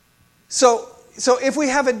So if we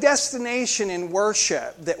have a destination in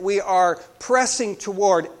worship that we are pressing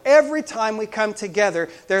toward, every time we come together,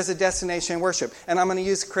 there's a destination in worship. And I'm going to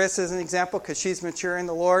use Chris as an example because she's mature in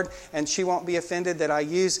the Lord, and she won't be offended that I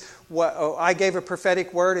I gave a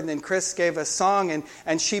prophetic word, and then Chris gave a song,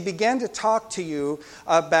 and she began to talk to you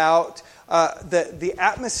about the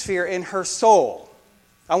atmosphere in her soul.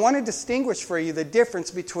 I want to distinguish for you the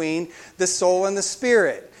difference between the soul and the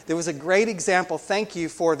spirit. There was a great example. Thank you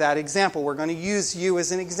for that example. We're going to use you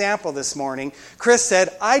as an example this morning. Chris said,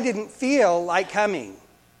 I didn't feel like coming.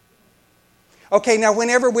 Okay, now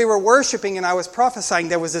whenever we were worshiping and I was prophesying,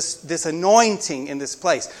 there was this anointing in this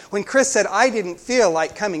place. When Chris said, I didn't feel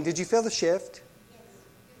like coming, did you feel the shift?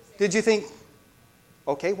 Did you think,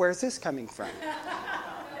 okay, where's this coming from?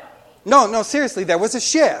 No, seriously, there was a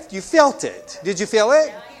shift. You felt it. Did you feel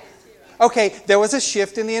it? Okay, there was a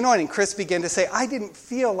shift in the anointing. Chris began to say, I didn't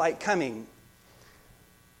feel like coming.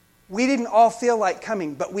 We didn't all feel like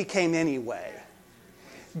coming, but we came anyway.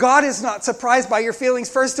 God is not surprised by your feelings.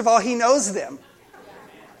 First of all, He knows them.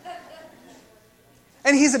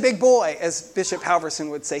 And He's a big boy, as Bishop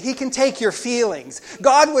Halverson would say. He can take your feelings.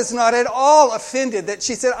 God was not at all offended that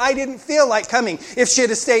she said, I didn't feel like coming. If she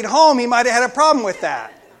had stayed home, He might have had a problem with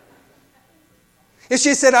that. If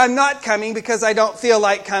she said, I'm not coming because I don't feel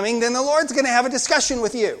like coming, then the Lord's going to have a discussion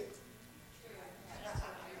with you.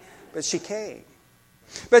 But she came.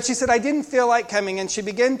 But she said, I didn't feel like coming, and she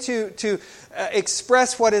began to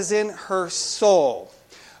express what is in her soul.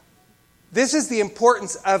 This is the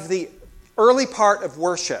importance of the early part of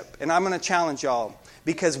worship, and I'm going to challenge y'all,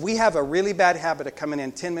 because we have a really bad habit of coming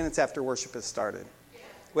in 10 minutes after worship has started.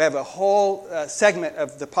 We have a whole segment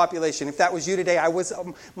of the population. If that was you today,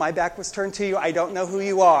 my back was turned to you. I don't know who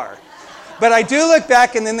you are. But I do look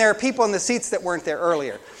back, and then there are people in the seats that weren't there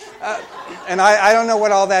earlier. And I don't know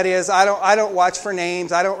what all that is. I don't watch for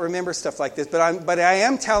names. I don't remember stuff like this. But I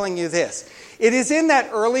am telling you this. It is in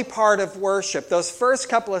that early part of worship, those first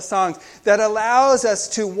couple of songs, that allows us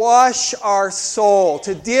to wash our soul,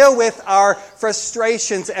 to deal with our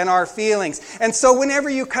frustrations and our feelings. And so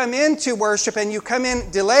whenever you come into worship and you come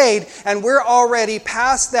in delayed, and we're already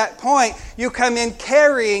past that point, you come in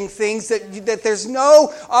carrying things that there's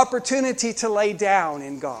no opportunity to lay down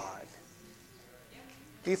in God.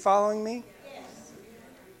 Are you following me?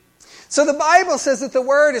 So the Bible says that the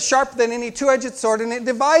word is sharper than any two-edged sword, and it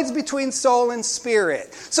divides between soul and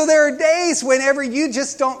spirit. So there are days whenever you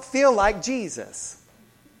just don't feel like Jesus.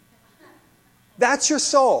 That's your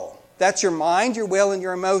soul. That's your mind, your will, and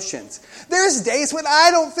your emotions. There's days when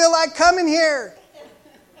I don't feel like coming here.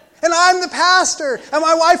 And I'm the pastor. And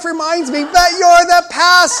my wife reminds me, but you're the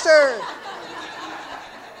pastor.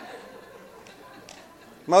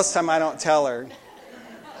 Most of the time I don't tell her.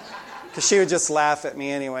 Because she would just laugh at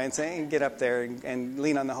me anyway and say, hey, get up there and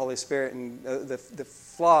lean on the Holy Spirit. And the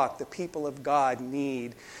flock, the people of God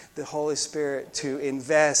need the Holy Spirit to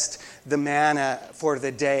invest the manna for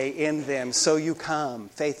the day in them. So you come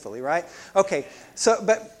faithfully, right? Okay, so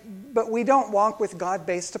but we don't walk with God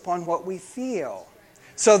based upon what we feel.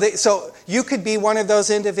 So you could be one of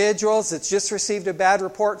those individuals that's just received a bad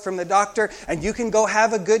report from the doctor, and you can go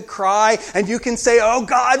have a good cry, and you can say, oh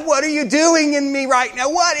God, what are you doing in me right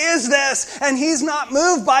now? What is this? And He's not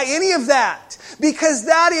moved by any of that, because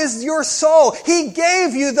that is your soul. He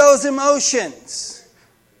gave you those emotions.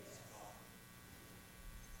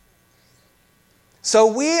 So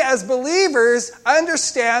we as believers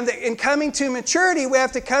understand that in coming to maturity, we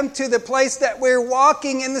have to come to the place that we're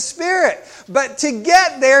walking in the Spirit. But to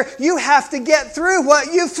get there, you have to get through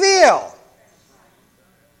what you feel.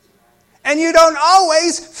 And you don't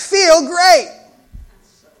always feel great.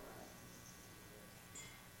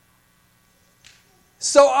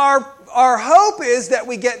 So our hope is that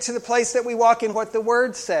we get to the place that we walk in what the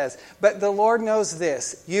Word says. But the Lord knows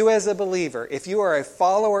this. You as a believer, if you are a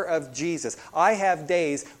follower of Jesus, I have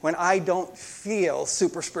days when I don't feel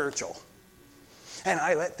super spiritual. And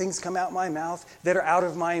I let things come out my mouth that are out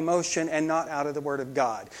of my emotion and not out of the Word of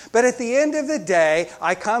God. But at the end of the day,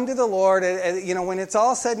 I come to the Lord. And, when it's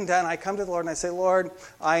all said and done, I come to the Lord and I say, Lord,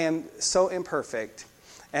 I am so imperfect.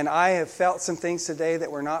 And I have felt some things today that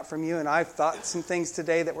were not from you. And I've thought some things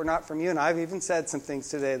today that were not from you. And I've even said some things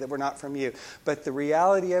today that were not from you. But the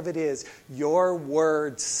reality of it is, your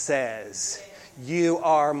word says, you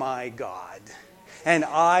are my God. and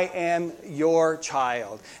I am your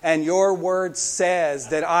child. And your word says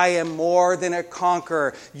that I am more than a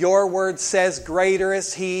conqueror. Your word says, greater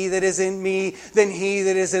is he that is in me than he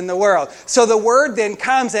that is in the world. So the word then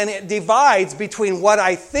comes and it divides between what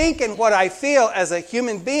I think and what I feel as a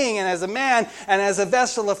human being and as a man and as a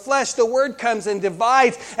vessel of flesh. The word comes and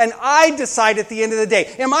divides, and I decide at the end of the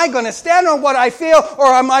day, am I going to stand on what I feel, or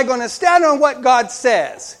am I going to stand on what God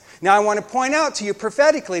says? Now, I want to point out to you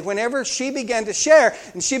prophetically, whenever she began to share,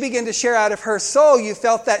 and she began to share out of her soul, you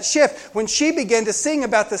felt that shift. When she began to sing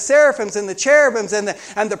about the seraphims and the cherubims and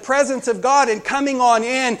the presence of God and coming on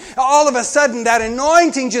in, all of a sudden that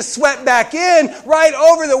anointing just swept back in right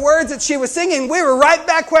over the words that she was singing. We were right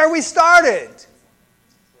back where we started.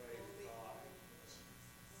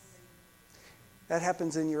 That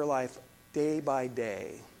happens in your life day by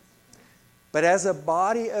day. But as a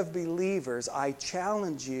body of believers, I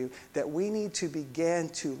challenge you that we need to begin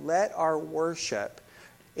to let our worship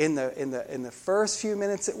in the first few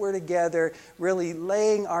minutes that we're together, really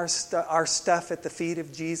laying our stuff at the feet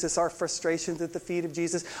of Jesus, our frustrations at the feet of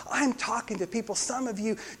Jesus. I'm talking to people, some of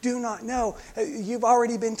you do not know. You've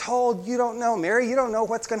already been told you don't know. Mary, you don't know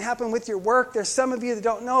what's going to happen with your work. There's some of you that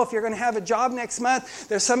don't know if you're going to have a job next month.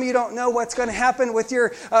 There's some of you don't know what's going to happen with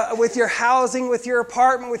your housing, with your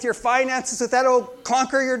apartment, with your finances, with that old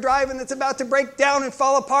clunker you're driving that's about to break down and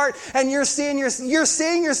fall apart, and you're seeing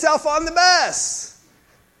yourself on the bus.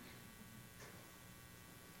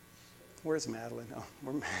 Where's Madeline?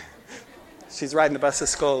 Oh, she's riding the bus to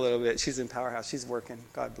school a little bit. She's in Powerhouse. She's working.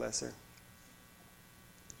 God bless her.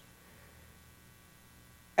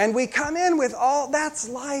 And we come in with that's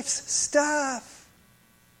life's stuff.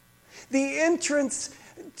 The entrance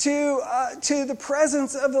to the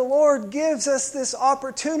presence of the Lord gives us this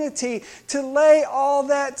opportunity to lay all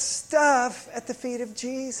that stuff at the feet of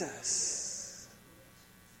Jesus.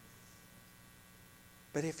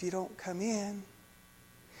 But if you don't come in,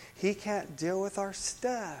 He can't deal with our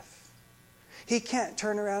stuff. He can't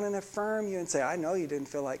turn around and affirm you and say, I know you didn't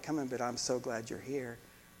feel like coming, but I'm so glad you're here.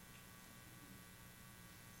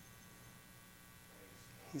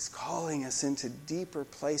 He's calling us into deeper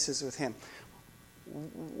places with Him.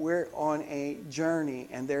 We're on a journey,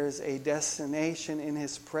 and there's a destination in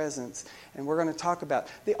His presence. And we're going to talk about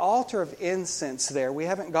the altar of incense there. We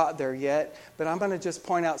haven't got there yet, but I'm going to just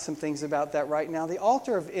point out some things about that right now. The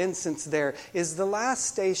altar of incense there is the last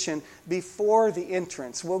station before the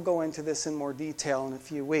entrance. We'll go into this in more detail in a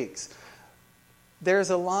few weeks. There's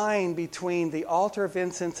a line between the altar of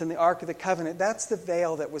incense and the Ark of the Covenant. That's the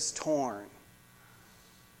veil that was torn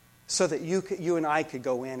so that you and I could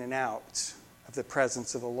go in and out of the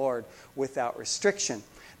presence of the Lord without restriction.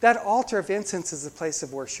 That altar of incense is a place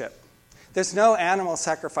of worship. There's no animal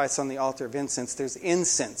sacrifice on the altar of incense. There's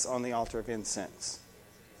incense on the altar of incense.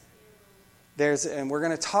 And we're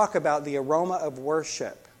going to talk about the aroma of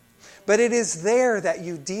worship. But it is there that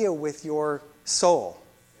you deal with your soul.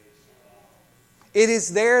 It is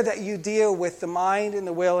there that you deal with the mind and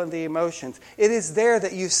the will and the emotions. It is there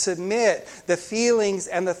that you submit the feelings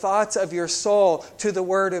and the thoughts of your soul to the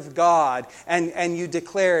Word of God, and you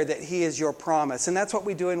declare that He is your promise. And that's what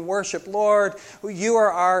we do in worship. Lord,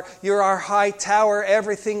 you're our high tower.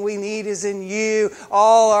 Everything we need is in you.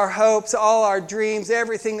 All our hopes, all our dreams,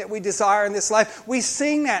 everything that we desire in this life. We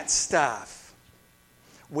sing that stuff.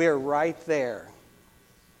 We're right there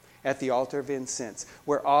at the altar of incense.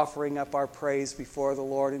 We're offering up our praise before the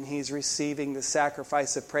Lord, and He's receiving the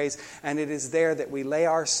sacrifice of praise. And it is there that we lay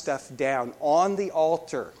our stuff down on the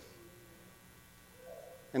altar.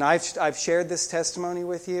 And I've shared this testimony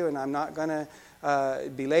with you, and I'm not going to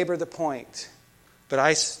belabor the point. But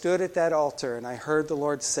I stood at that altar, and I heard the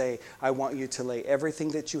Lord say, I want you to lay everything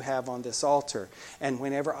that you have on this altar. And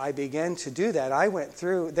whenever I began to do that,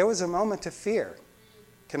 there was a moment of fear.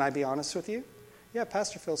 Can I be honest with you? Yeah,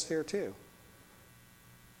 Pastor feels fear too.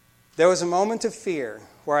 There was a moment of fear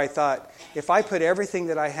where I thought, if I put everything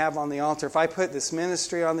that I have on the altar, if I put this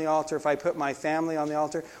ministry on the altar, if I put my family on the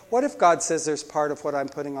altar, what if God says there's part of what I'm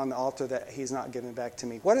putting on the altar that He's not giving back to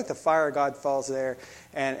me? What if the fire of God falls there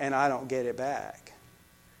and I don't get it back?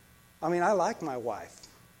 I mean, I like my wife.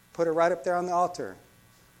 Put her right up there on the altar.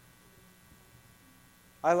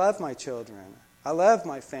 I love my children. I love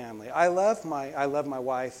my family. I love my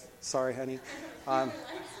wife. Sorry, honey.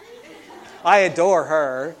 I adore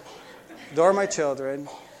her. Adore my children.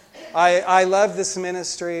 I love this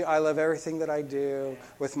ministry. I love everything that I do.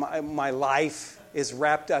 With my life is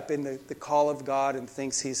wrapped up in the call of God and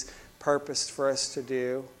things He's purposed for us to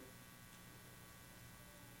do.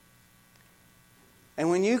 And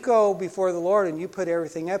when you go before the Lord and you put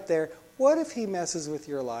everything up there, what if He messes with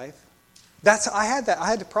your life? I had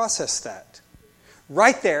to process that.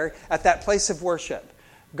 right there at that place of worship,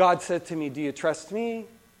 God said to me, do you trust me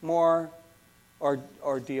more or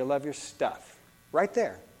do you love your stuff? Right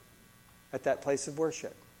there at that place of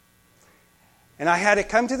worship. And I had to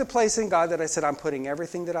come to the place in God that I said, I'm putting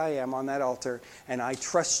everything that I am on that altar, and I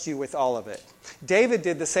trust you with all of it. David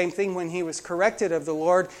did the same thing when he was corrected of the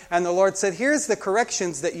Lord, and the Lord said, here's the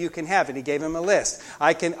corrections that you can have. And he gave him a list.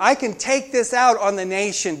 I can take this out on the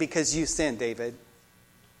nation because you sinned, David.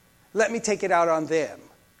 Let me take it out on them.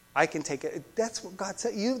 I can take it. That's what God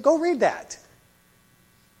said. You go read that.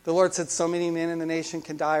 The Lord said so many men in the nation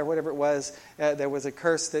can die, or whatever it was. There was a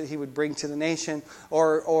curse that he would bring to the nation,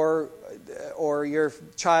 or your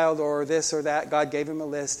child, or this or that. God gave him a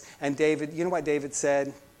list. And David, you know what David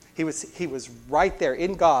said? He was right there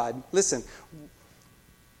in God. Listen,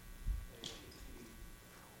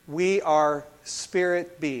 we are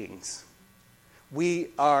spirit beings.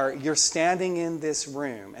 You're standing in this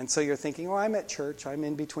room. And so you're thinking, oh, I'm at church. I'm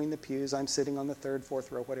in between the pews. I'm sitting on the third,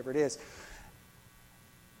 fourth row, whatever it is.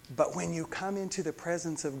 But when you come into the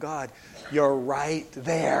presence of God, you're right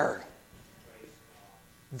there.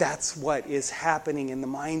 That's what is happening in the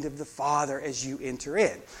mind of the Father as you enter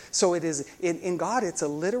in. So it is in God, it's a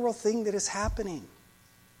literal thing that is happening.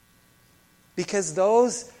 Because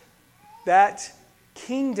that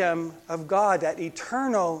kingdom of God, that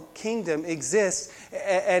eternal kingdom exists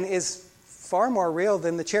and is far more real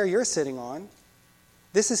than the chair you're sitting on.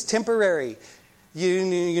 This is temporary.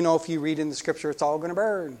 You know, if you read in the Scripture, it's all going to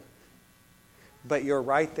burn. But you're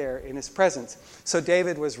right there in His presence. So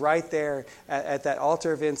David was right there at that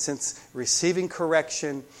altar of incense, receiving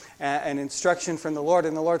correction and instruction from the Lord.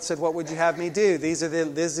 And the Lord said, what would you have me do? These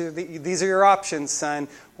are your options, son.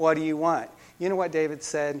 What do you want? You know what David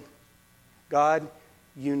said? God,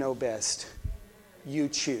 you know best. You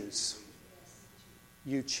choose.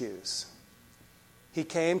 You choose. He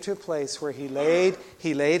came to a place where he laid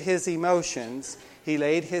his emotions, he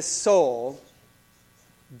laid his soul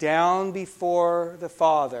down before the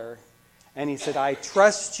Father, and he said, I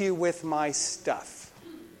trust you with my stuff.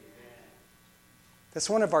 That's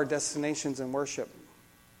one of our destinations in worship.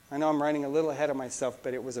 I know I'm running a little ahead of myself,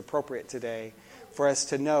 but it was appropriate today for us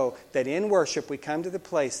to know that in worship we come to the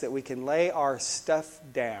place that we can lay our stuff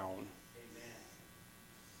down.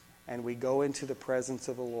 And we go into the presence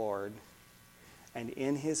of the Lord. And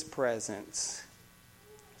in His presence,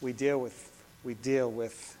 we deal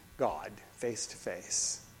with God face to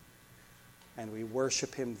face. And we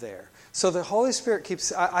worship Him there. So the Holy Spirit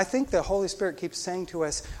I think the Holy Spirit keeps saying to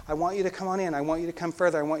us, I want you to come on in. I want you to come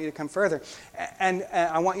further. I want you to come further. And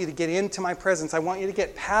I want you to get into my presence. I want you to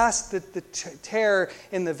get past the tear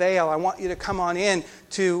in the veil. I want you to come on in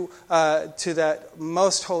to that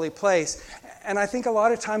most holy place. And I think a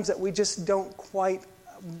lot of times that we just don't quite...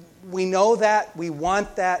 We know that, we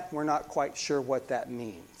want that, we're not quite sure what that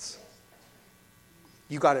means.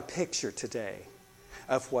 You got a picture today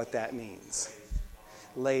of what that means.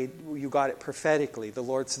 You got it prophetically. The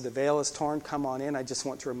Lord said, the veil is torn, come on in. I just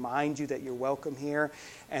want to remind you that you're welcome here.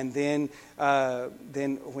 And then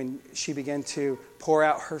when she began to pour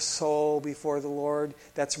out her soul before the Lord,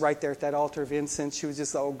 that's right there at that altar of incense. She was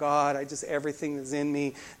just, oh God, everything is in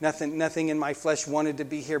me. Nothing in my flesh wanted to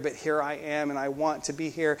be here, but here I am, and I want to be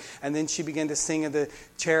here. And then she began to sing of the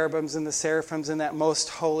cherubims and the seraphims in that most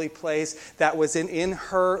holy place. That was in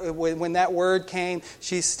her. When that word came,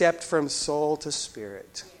 she stepped from soul to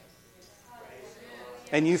spirit.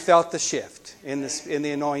 And you felt the shift in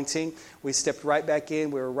the anointing. We stepped right back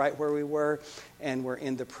in. We were right where we were. And we're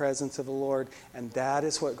in the presence of the Lord. And that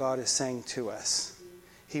is what God is saying to us.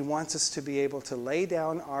 He wants us to be able to lay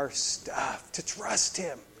down our stuff, to trust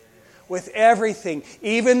Him with everything.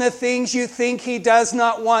 Even the things you think He does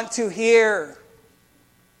not want to hear.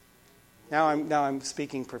 Now I'm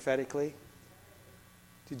speaking prophetically.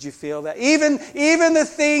 Did you feel that? Even the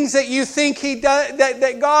things that you think He does,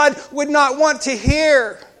 that God would not want to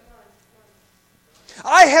hear.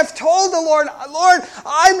 I have told the Lord,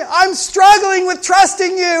 I'm struggling with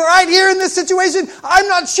trusting you right here in this situation. I'm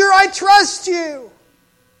not sure I trust you.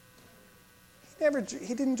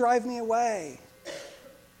 He didn't drive me away.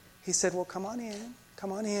 He said, well, come on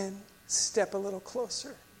in, step a little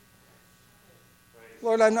closer.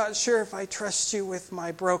 Lord, I'm not sure if I trust you with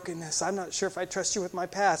my brokenness. I'm not sure if I trust you with my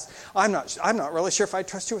past. I'm not really sure if I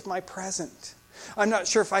trust you with my present. I'm not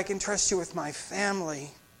sure if I can trust you with my family.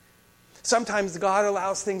 Sometimes God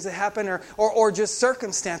allows things to happen or just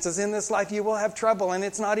circumstances. In this life you will have trouble, and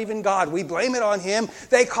it's not even God. We blame it on Him.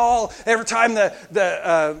 They call, every time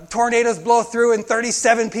the tornadoes blow through and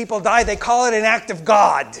 37 people die, they call it an act of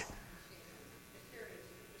God.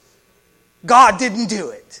 God didn't do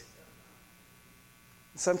it.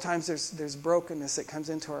 Sometimes there's brokenness that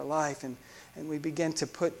comes into our life, and we begin to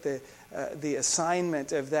put the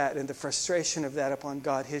assignment of that and the frustration of that upon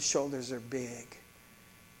God. His shoulders are big.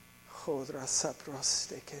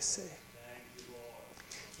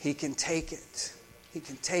 He can take it. He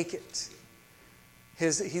can take it.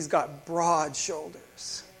 He's got broad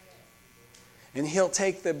shoulders. And He'll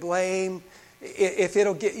take the blame. If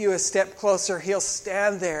it'll get you a step closer, He'll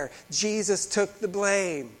stand there. Jesus took the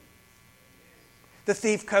blame. The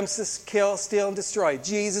thief comes to kill, steal, and destroy.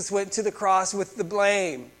 Jesus went to the cross with the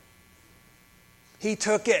blame. He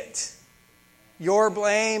took it. Your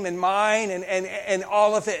blame and mine and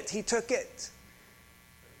all of it. He took it.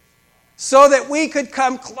 So that we could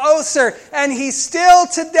come closer. And He's still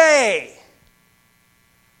today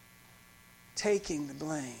taking the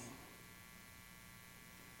blame.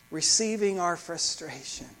 Receiving our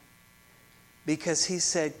frustration. Because He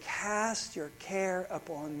said, cast your care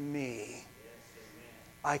upon me.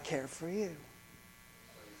 I care for you.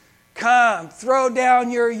 Come, throw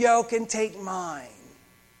down your yoke and take mine.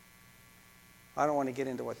 I don't want to get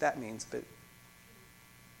into what that means, but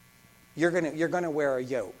you're going to wear a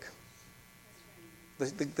yoke.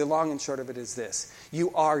 The long and short of it is this.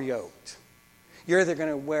 You are yoked. You're either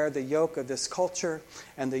going to wear the yoke of this culture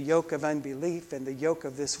and the yoke of unbelief and the yoke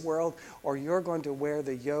of this world, or you're going to wear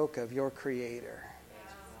the yoke of your Creator.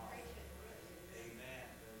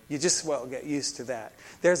 You just get used to that.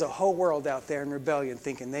 There's a whole world out there in rebellion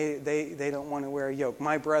thinking they don't want to wear a yoke.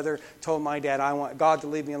 My brother told my dad, I want God to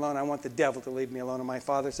leave me alone. I want the devil to leave me alone. And my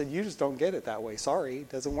father said, you just don't get it that way. Sorry, it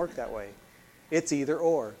doesn't work that way. It's either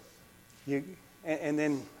or. And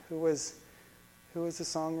then who was the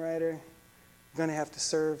songwriter? You're going to have to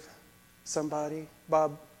serve somebody.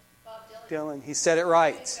 Bob Dylan. He said it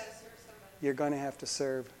right. You're going to have to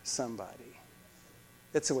serve somebody.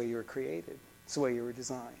 That's the way you were created. It's the way you were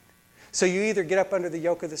designed. So you either get up under the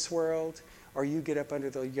yoke of this world or you get up under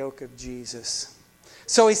the yoke of Jesus.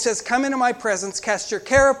 So He says, come into my presence, cast your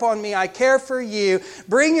care upon me, I care for you,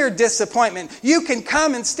 bring your disappointment. You can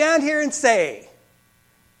come and stand here and say,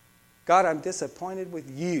 God, I'm disappointed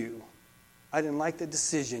with you. I didn't like the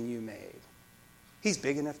decision you made. He's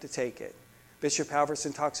big enough to take it. Bishop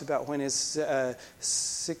Halverson talks about when his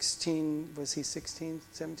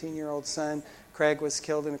 17-year-old son, Craig, was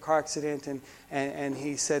killed in a car accident, and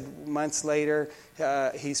he said months later,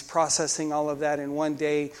 he's processing all of that, and one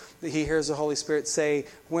day he hears the Holy Spirit say,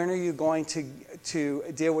 when are you going to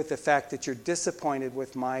deal with the fact that you're disappointed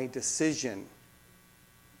with my decision?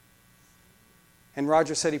 And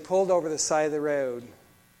Roger said he pulled over the side of the road,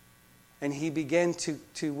 and he began to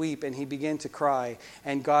weep, and he began to cry,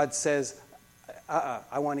 and God says,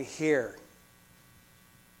 I want to hear.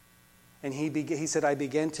 And he said, I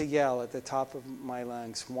began to yell at the top of my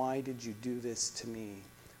lungs, why did you do this to me?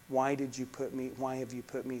 Why have you put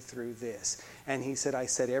me through this? And he said, I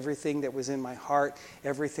said everything that was in my heart,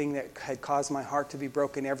 everything that had caused my heart to be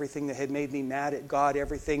broken, everything that had made me mad at God,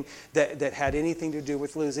 everything that had anything to do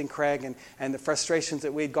with losing Craig and the frustrations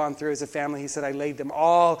that we'd gone through as a family. He said, I laid them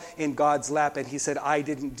all in God's lap. And he said, I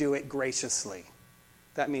didn't do it graciously.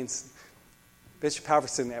 That means Bishop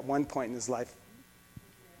Halverson at one point in his life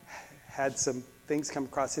had some things come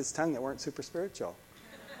across his tongue that weren't super spiritual.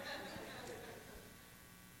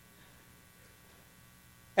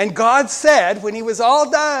 And God said, when he was all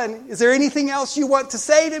done, is there anything else you want to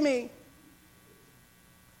say to me?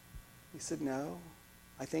 He said, no,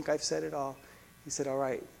 I think I've said it all. He said, all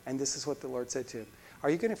right. And this is what the Lord said to him. Are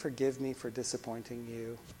you going to forgive me for disappointing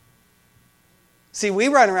you? See, we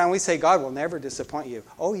run around, we say, God will never disappoint you.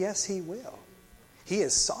 Oh, yes, He will. He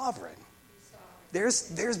is sovereign.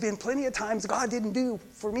 There's been plenty of times God didn't do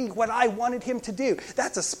for me what I wanted Him to do.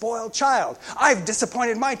 That's a spoiled child. I've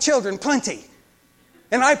disappointed my children plenty.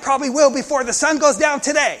 And I probably will before the sun goes down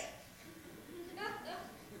today.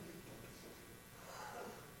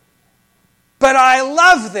 But I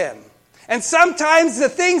love them. And sometimes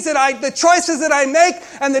the choices that I make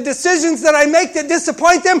and the decisions that I make that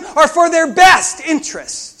disappoint them are for their best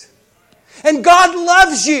interest. And God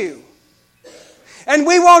loves you. And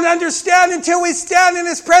we won't understand until we stand in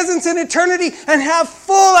His presence in eternity and have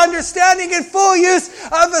full understanding and full use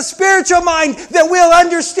of a spiritual mind that we'll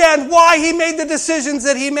understand why He made the decisions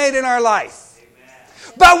that He made in our life. Amen.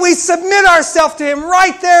 But we submit ourselves to Him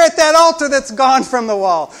right there at that altar that's gone from the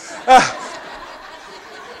wall.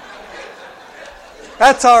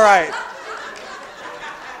 That's all right.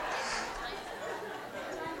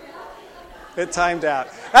 It timed out.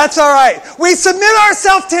 That's all right. We submit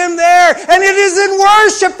ourselves to Him there, and it is in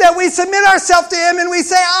worship that we submit ourselves to Him, and we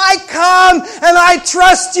say, I come and I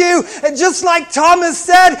trust you. And just like Thomas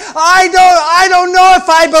said, I don't know if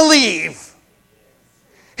I believe.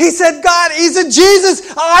 He said, God, he said,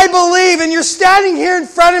 Jesus, I believe, and you're standing here in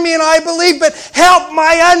front of me and I believe, but help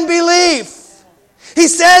my unbelief. He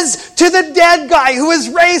says to the dead guy who is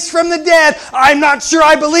raised from the dead, I'm not sure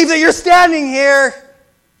I believe that you're standing here.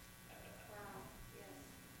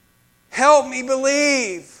 Help me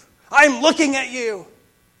believe. I'm looking at you.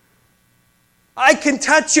 I can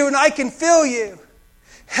touch you and I can feel you.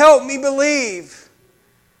 Help me believe.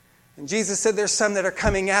 And Jesus said, there's some that are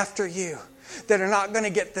coming after you that are not going to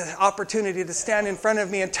get the opportunity to stand in front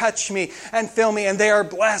of me and touch me and feel me, and they are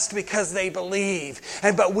blessed because they believe.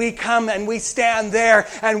 But we come and we stand there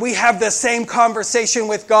and we have the same conversation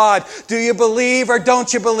with God. Do you believe or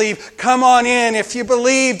don't you believe? Come on in. If you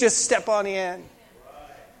believe, just step on in.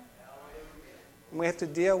 And we have to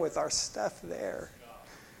deal with our stuff there.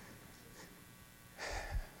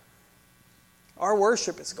 Our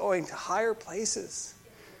worship is going to higher places.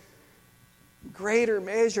 Greater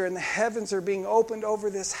measure, and the heavens are being opened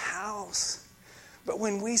over this house. But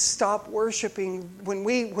when we stop worshiping, when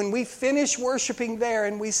we finish worshiping there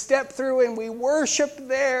and we step through and we worship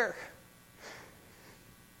there,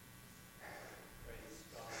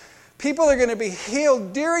 people are going to be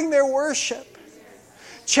healed during their worship.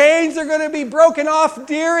 Chains are going to be broken off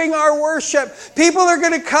during our worship. People are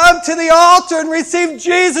going to come to the altar and receive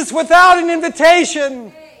Jesus without an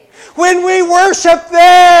invitation when we worship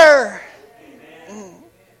there.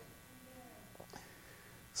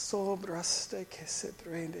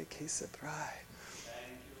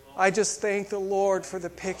 I just thank the Lord for the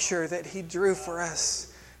picture that He drew for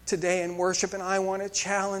us today in worship. And I want to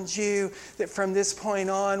challenge you that from this point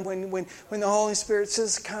on, when the Holy Spirit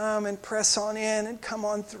says, come and press on in and come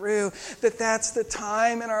on through, that's the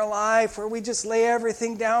time in our life where we just lay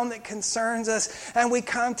everything down that concerns us and we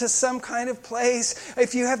come to some kind of place.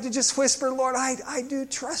 If you have to just whisper, Lord, I do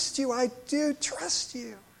trust you. I do trust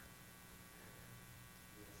you.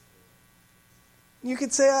 You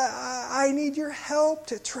could say, I need your help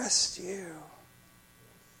to trust you.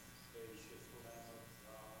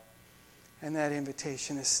 And that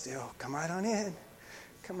invitation is still, come right on in.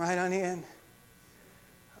 Come right on in.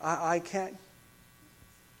 I can't,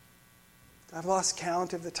 I've lost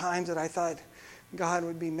count of the times that I thought God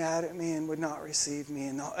would be mad at me and would not receive me.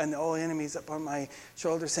 And the old enemy's up on my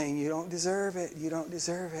shoulder saying, you don't deserve it. You don't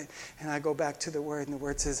deserve it. And I go back to the Word, and the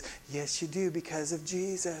Word says, yes, you do, because of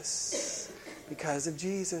Jesus. Because of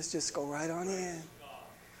Jesus, just go right on in.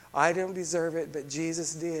 I don't deserve it, but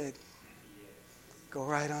Jesus did. Go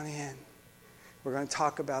right on in. We're going to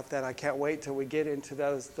talk about that. I can't wait till we get into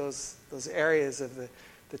those areas of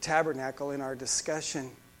the tabernacle in our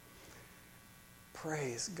discussion.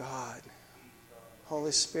 Praise God.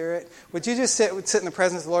 Holy Spirit, would you just sit in the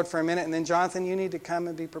presence of the Lord for a minute, and then Jonathan, you need to come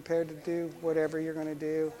and be prepared to do whatever you're going to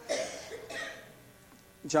do.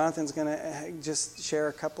 Jonathan's going to just share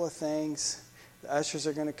a couple of things. The ushers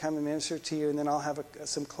are going to come and minister to you, and then I'll have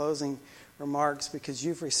some closing remarks because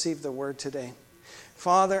you've received the word today.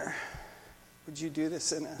 Father, would you do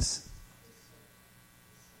this in us?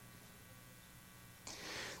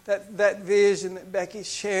 That vision that Becky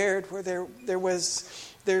shared where there's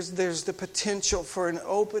the potential for an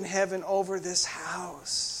open heaven over this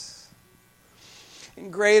house in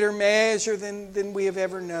greater measure than we have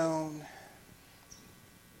ever known.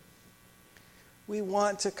 We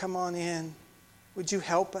want to come on in. Would you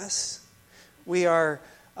help us? We are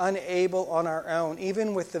unable on our own,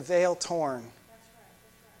 even with the veil torn.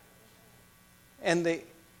 And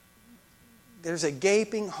there's a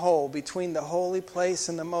gaping hole between the holy place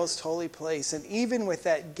and the most holy place. And even with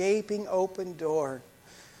that gaping open door,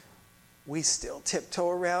 we still tiptoe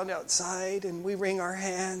around outside and we wring our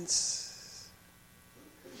hands.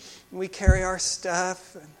 And we carry our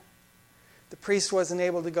stuff. And the priest wasn't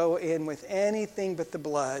able to go in with anything but the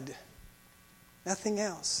blood. Nothing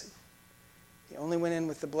else. He only went in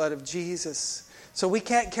with the blood of Jesus. So we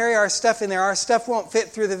can't carry our stuff in there. Our stuff won't fit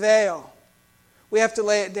through the veil. We have to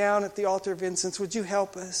lay it down at the altar of incense. Would you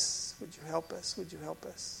help us? Would you help us? Would you help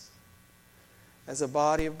us? As a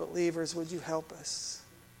body of believers, would you help us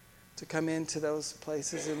to come into those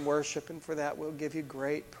places in worship? And for that, we'll give you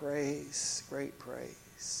great praise. Great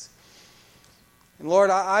praise. And Lord,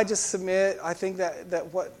 I just submit, I think that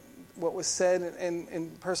what was said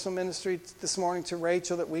in personal ministry this morning to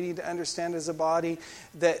Rachel, that we need to understand as a body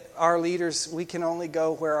that our leaders, we can only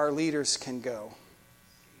go where our leaders can go.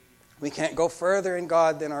 We can't go further in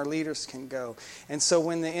God than our leaders can go. And so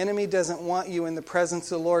when the enemy doesn't want you in the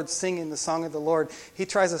presence of the Lord singing the song of the Lord, he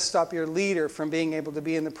tries to stop your leader from being able to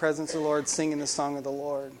be in the presence of the Lord singing the song of the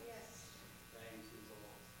Lord.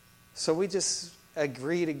 So we just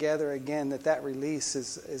agree together again that release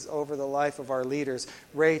is over the life of our leaders,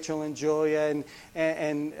 Rachel and Julia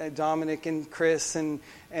and Dominic and Chris and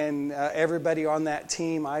everybody on that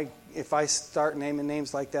team. If I start naming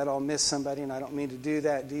names like that, I'll miss somebody, and I don't mean to do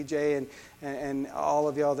that. DJ and all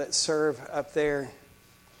of y'all that serve up there.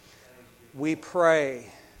 We pray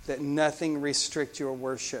that nothing restrict your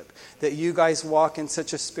worship, that you guys walk in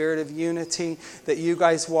such a spirit of unity, that you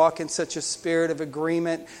guys walk in such a spirit of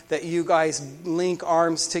agreement, that you guys link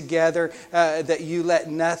arms together, that you let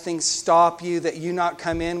nothing stop you, that you not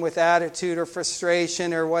come in with attitude or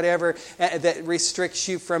frustration or whatever that restricts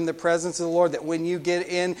you from the presence of the Lord, that when you get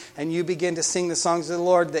in and you begin to sing the songs of the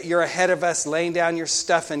Lord, that you're ahead of us, laying down your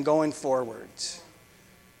stuff and going forward.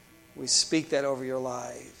 We speak that over your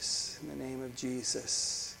lives in the name of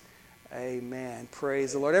Jesus. Amen.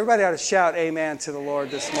 Praise the Lord. Everybody ought to shout amen to the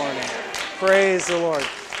Lord this morning. Praise the Lord.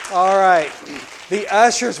 All right. The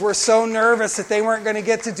ushers were so nervous that they weren't going to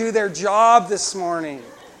get to do their job this morning.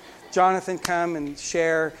 Jonathan, come and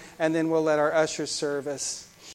share, and then we'll let our ushers serve us.